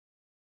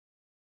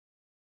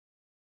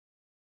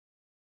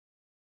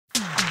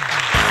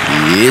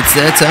It's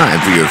that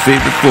time for your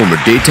favorite former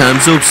daytime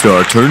soap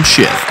star turned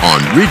chef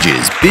on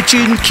Ridge's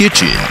Bitchin'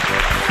 Kitchen.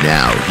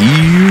 Now,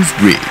 here's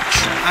Ridge.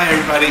 Hi,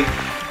 everybody.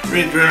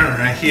 Ridge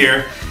right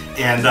here.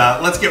 And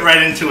let's get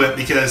right into it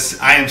because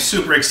I am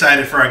super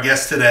excited for our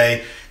guest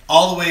today.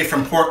 All the way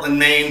from Portland,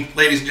 Maine,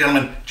 ladies and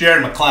gentlemen,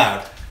 Jared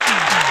McCloud.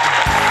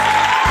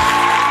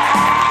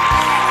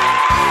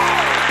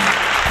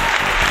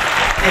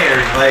 Hey,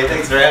 everybody.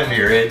 Thanks for having me,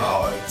 Ridge.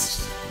 Oh,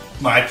 it's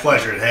my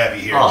pleasure to have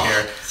you here,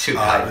 Jared. Too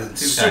kind.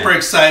 Super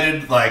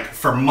excited. Like,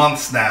 for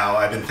months now,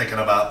 I've been thinking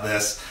about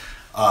this.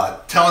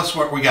 Tell us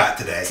what we got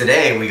today.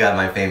 Today, we got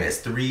my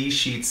famous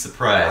 3-sheet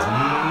surprise.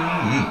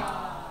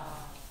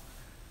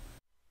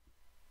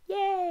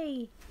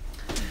 Yay!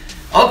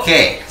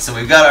 Okay, so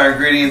we've got our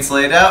ingredients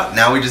laid out.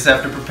 Now we just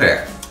have to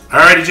prepare.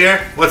 Alrighty,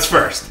 Jared. What's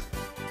first?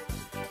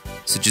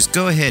 So just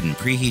go ahead and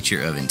preheat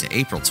your oven to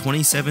April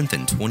 27th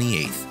and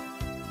 28th.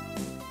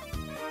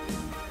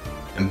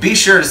 And be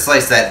sure to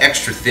slice that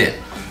extra thin.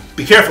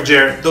 Be careful,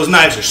 Jared. Those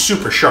knives are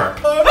super sharp.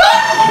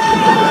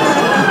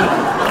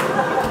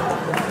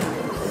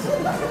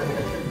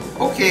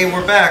 Okay,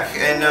 we're back,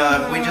 and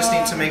we just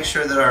need to make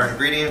sure that our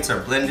ingredients are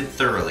blended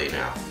thoroughly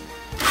now.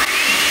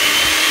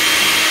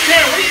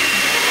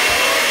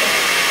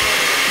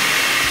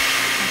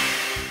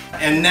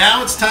 And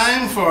now it's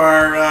time for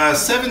our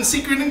 7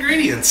 secret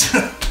ingredients.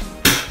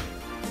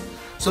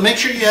 So make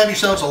sure you have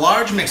yourselves a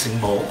large mixing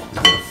bowl.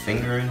 Put a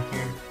finger in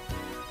here.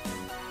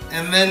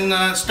 And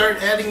then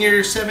start adding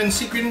your 7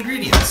 secret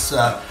ingredients.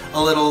 A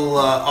little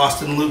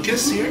Austin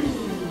Lucas here.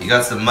 You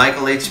got some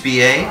Michael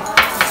HBA.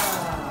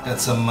 Got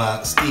some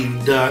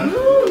Steve Dunn.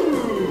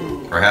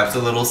 Perhaps a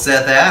little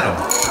Seth Adam.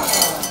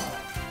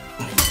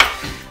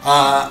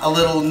 A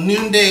little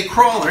Noonday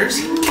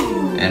Crawlers.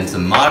 And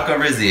some Monica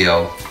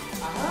Rizzio.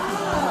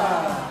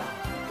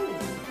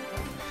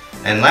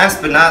 And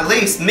last but not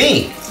least,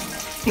 me.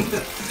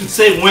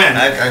 Say when.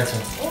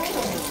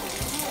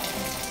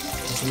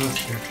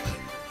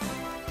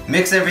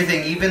 Mix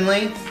everything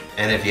evenly,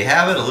 and if you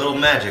have it, a little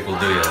magic will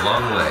do you a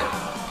long way.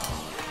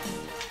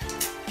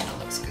 That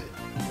looks good.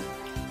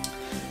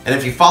 And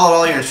if you followed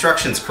all your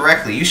instructions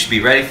correctly, you should be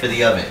ready for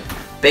the oven.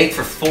 Bake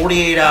for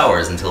 48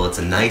 hours until it's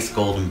a nice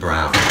golden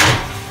brown.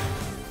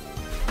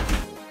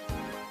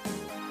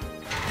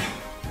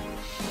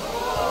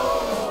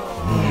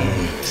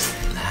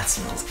 That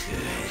smells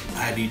good.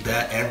 I'd eat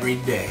that every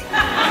day.